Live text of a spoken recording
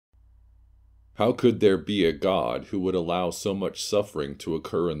How could there be a God who would allow so much suffering to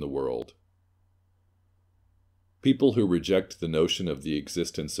occur in the world? People who reject the notion of the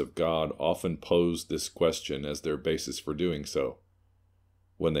existence of God often pose this question as their basis for doing so.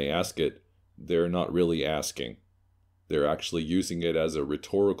 When they ask it, they're not really asking. They're actually using it as a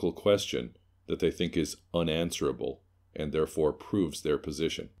rhetorical question that they think is unanswerable and therefore proves their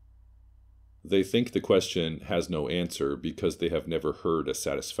position. They think the question has no answer because they have never heard a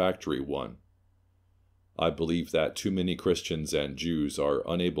satisfactory one. I believe that too many Christians and Jews are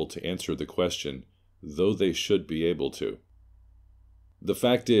unable to answer the question, though they should be able to. The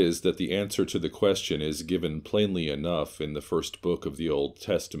fact is that the answer to the question is given plainly enough in the first book of the Old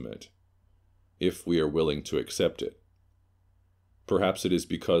Testament, if we are willing to accept it. Perhaps it is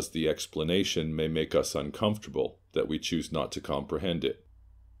because the explanation may make us uncomfortable that we choose not to comprehend it.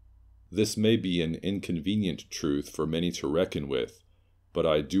 This may be an inconvenient truth for many to reckon with, but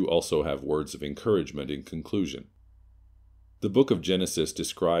I do also have words of encouragement in conclusion. The book of Genesis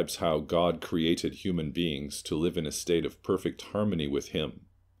describes how God created human beings to live in a state of perfect harmony with Him,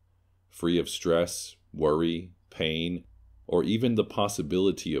 free of stress, worry, pain, or even the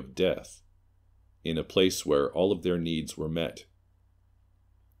possibility of death, in a place where all of their needs were met.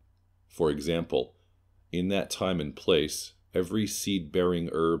 For example, in that time and place, every seed-bearing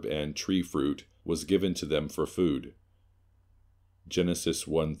herb and tree fruit was given to them for food. Genesis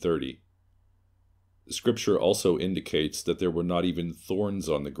 1:30. Scripture also indicates that there were not even thorns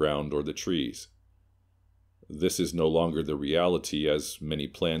on the ground or the trees. This is no longer the reality, as many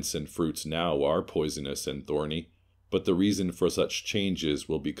plants and fruits now are poisonous and thorny, but the reason for such changes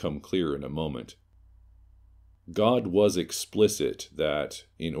will become clear in a moment. God was explicit that,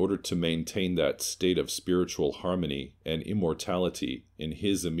 in order to maintain that state of spiritual harmony and immortality in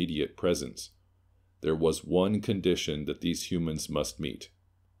His immediate presence, there was one condition that these humans must meet: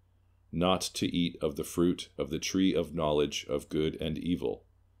 not to eat of the fruit of the tree of knowledge of good and evil.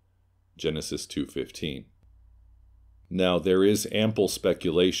 Genesis 2:15. Now there is ample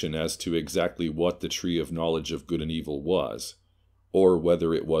speculation as to exactly what the tree of knowledge of good and evil was, or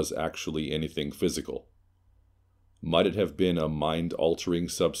whether it was actually anything physical. Might it have been a mind-altering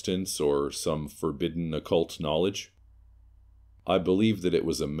substance or some forbidden occult knowledge? I believe that it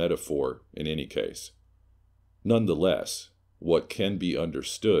was a metaphor in any case. Nonetheless, what can be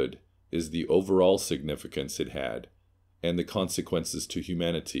understood is the overall significance it had and the consequences to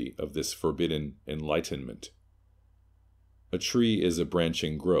humanity of this forbidden enlightenment. A tree is a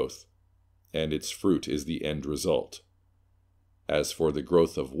branching growth, and its fruit is the end result. As for the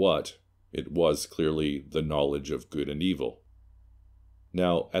growth of what, it was clearly the knowledge of good and evil.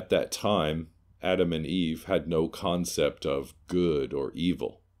 Now, at that time, Adam and Eve had no concept of good or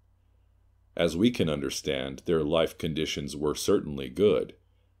evil. As we can understand, their life conditions were certainly good,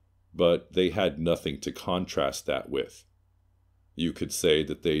 but they had nothing to contrast that with. You could say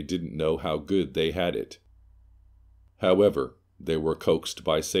that they didn't know how good they had it. However, they were coaxed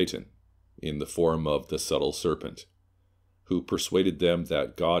by Satan, in the form of the subtle serpent, who persuaded them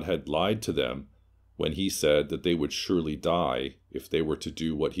that God had lied to them when He said that they would surely die if they were to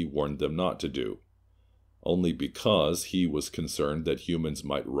do what He warned them not to do, only because He was concerned that humans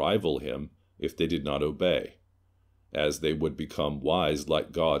might rival Him if they did not obey, as they would become wise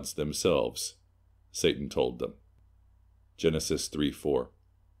like gods themselves, Satan told them. Genesis 3:4.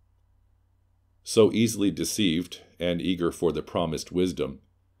 So easily deceived and eager for the promised wisdom,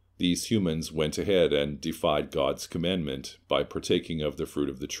 these humans went ahead and defied God's commandment by partaking of the fruit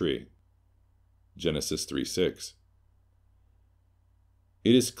of the tree. Genesis 3:6.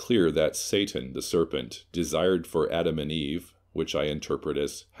 It is clear that Satan, the serpent, desired for Adam and Eve, which I interpret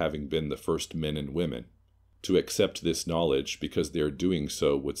as having been the first men and women, to accept this knowledge because their doing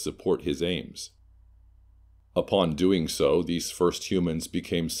so would support his aims. Upon doing so, these first humans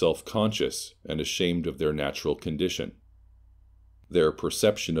became self-conscious and ashamed of their natural condition. Their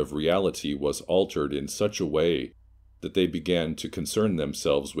perception of reality was altered in such a way that they began to concern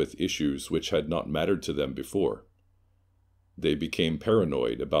themselves with issues which had not mattered to them before. They became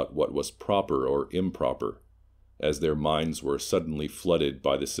paranoid about what was proper or improper, as their minds were suddenly flooded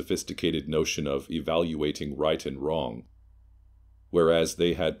by the sophisticated notion of evaluating right and wrong, whereas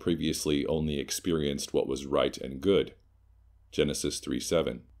they had previously only experienced what was right and good. Genesis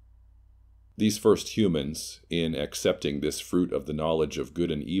 3:7. These first humans, in accepting this fruit of the knowledge of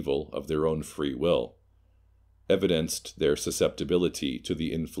good and evil of their own free will, evidenced their susceptibility to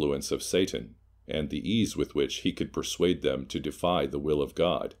the influence of Satan and the ease with which he could persuade them to defy the will of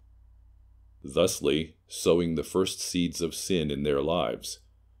God, thusly sowing the first seeds of sin in their lives,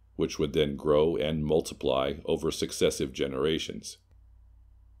 which would then grow and multiply over successive generations.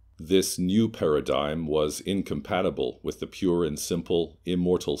 This new paradigm was incompatible with the pure and simple,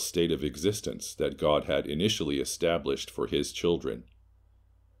 immortal state of existence that God had initially established for his children.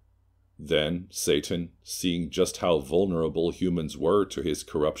 Then Satan, seeing just how vulnerable humans were to his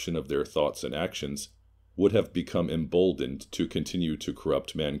corruption of their thoughts and actions, would have become emboldened to continue to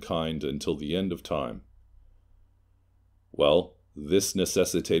corrupt mankind until the end of time. Well, this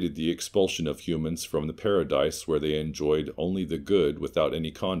necessitated the expulsion of humans from the paradise where they enjoyed only the good without any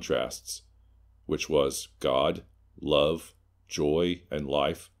contrasts, which was God, love, joy, and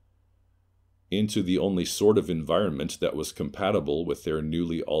life, into the only sort of environment that was compatible with their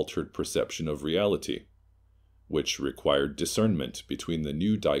newly altered perception of reality, which required discernment between the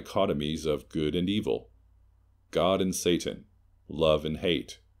new dichotomies of good and evil, God and Satan, love and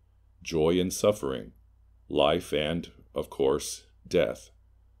hate, joy and suffering, life and, of course, death.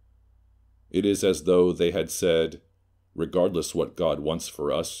 It is as though they had said, regardless what God wants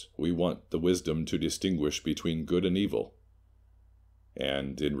for us, we want the wisdom to distinguish between good and evil.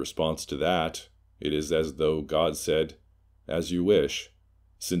 And in response to that, it is as though God said, as you wish,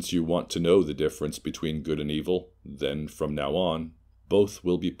 since you want to know the difference between good and evil, then from now on, both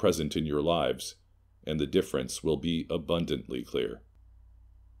will be present in your lives, and the difference will be abundantly clear.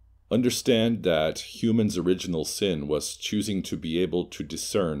 Understand that humans' original sin was choosing to be able to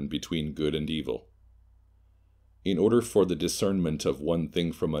discern between good and evil. In order for the discernment of one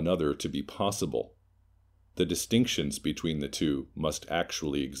thing from another to be possible, the distinctions between the two must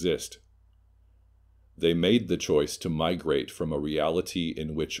actually exist. They made the choice to migrate from a reality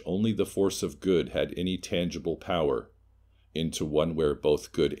in which only the force of good had any tangible power, into one where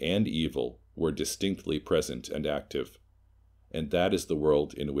both good and evil were distinctly present and active. And that is the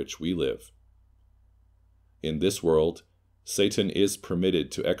world in which we live. In this world, Satan is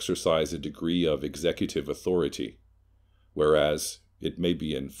permitted to exercise a degree of executive authority, whereas, it may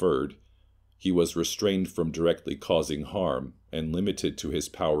be inferred, he was restrained from directly causing harm and limited to his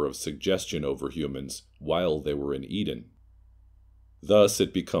power of suggestion over humans while they were in Eden. Thus,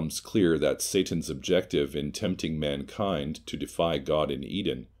 it becomes clear that Satan's objective in tempting mankind to defy God in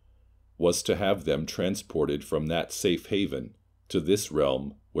Eden was to have them transported from that safe haven to this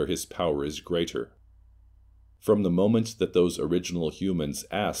realm where his power is greater. From the moment that those original humans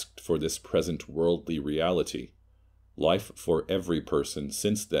asked for this present worldly reality, life for every person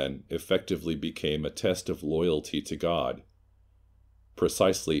since then effectively became a test of loyalty to God,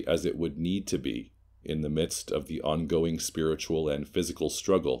 precisely as it would need to be in the midst of the ongoing spiritual and physical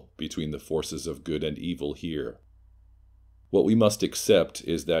struggle between the forces of good and evil here. What we must accept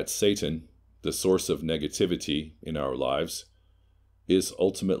is that Satan, the source of negativity in our lives, is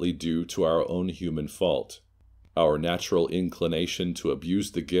ultimately due to our own human fault, our natural inclination to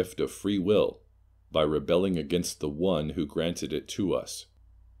abuse the gift of free will by rebelling against the one who granted it to us.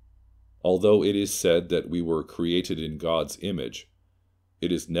 Although it is said that we were created in God's image,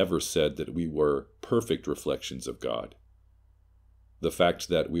 it is never said that we were perfect reflections of God. The fact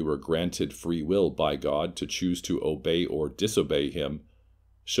that we were granted free will by God to choose to obey or disobey Him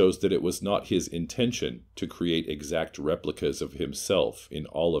shows that it was not His intention to create exact replicas of Himself in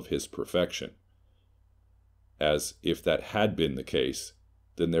all of His perfection. As if that had been the case,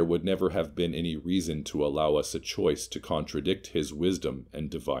 then there would never have been any reason to allow us a choice to contradict His wisdom and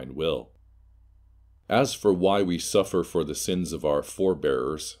divine will. As for why we suffer for the sins of our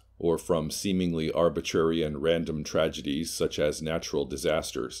forebears, or from seemingly arbitrary and random tragedies such as natural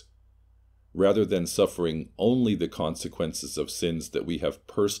disasters, rather than suffering only the consequences of sins that we have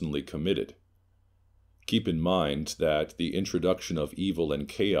personally committed, keep in mind that the introduction of evil and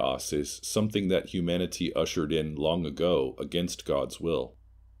chaos is something that humanity ushered in long ago against God's will.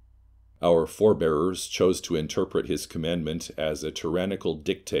 Our forebears chose to interpret His commandment as a tyrannical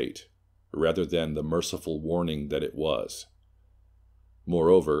dictate, rather than the merciful warning that it was.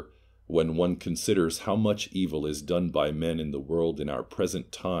 Moreover, when one considers how much evil is done by men in the world in our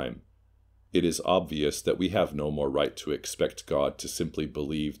present time, it is obvious that we have no more right to expect God to simply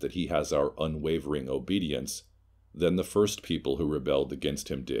believe that He has our unwavering obedience than the first people who rebelled against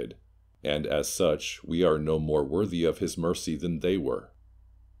Him did, and as such we are no more worthy of His mercy than they were.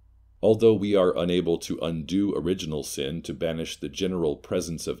 Although we are unable to undo original sin to banish the general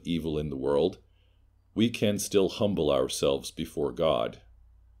presence of evil in the world, we can still humble ourselves before God,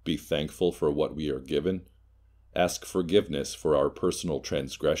 be thankful for what we are given, ask forgiveness for our personal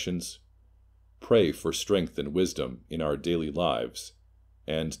transgressions, pray for strength and wisdom in our daily lives,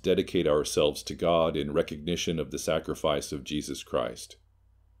 and dedicate ourselves to God in recognition of the sacrifice of Jesus Christ.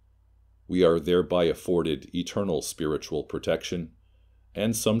 We are thereby afforded eternal spiritual protection,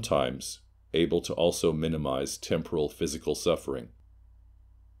 and sometimes able to also minimize temporal physical suffering.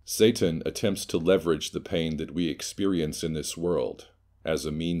 Satan attempts to leverage the pain that we experience in this world as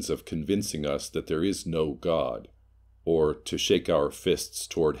a means of convincing us that there is no God, or to shake our fists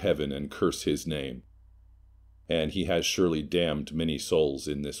toward heaven and curse his name. And he has surely damned many souls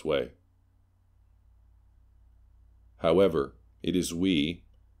in this way. However, it is we,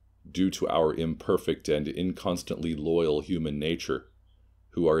 due to our imperfect and inconstantly loyal human nature,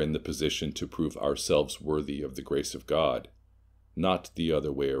 who are in the position to prove ourselves worthy of the grace of God, not the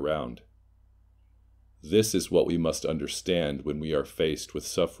other way around. This is what we must understand when we are faced with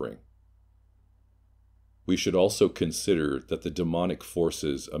suffering. We should also consider that the demonic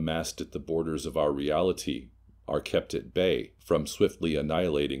forces amassed at the borders of our reality are kept at bay from swiftly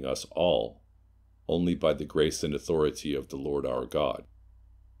annihilating us all, only by the grace and authority of the Lord our God.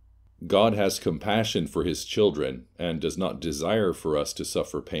 God has compassion for his children and does not desire for us to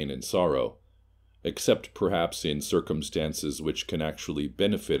suffer pain and sorrow, except perhaps in circumstances which can actually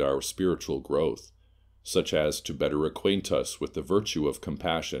benefit our spiritual growth, such as to better acquaint us with the virtue of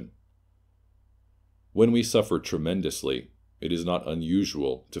compassion. When we suffer tremendously, it is not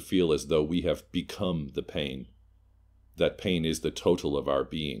unusual to feel as though we have become the pain. That pain is the total of our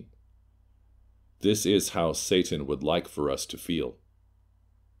being. This is how Satan would like for us to feel.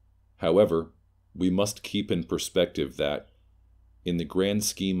 However, we must keep in perspective that, in the grand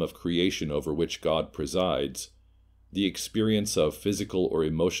scheme of creation over which God presides, the experience of physical or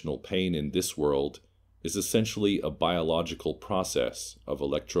emotional pain in this world is essentially a biological process of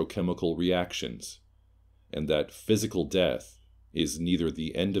electrochemical reactions, and that physical death is neither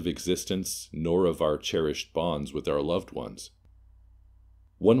the end of existence nor of our cherished bonds with our loved ones.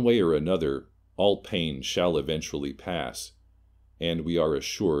 One way or another, all pain shall eventually pass, and we are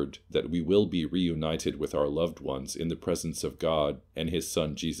assured that we will be reunited with our loved ones in the presence of God and his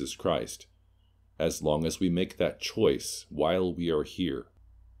Son Jesus Christ, as long as we make that choice while we are here.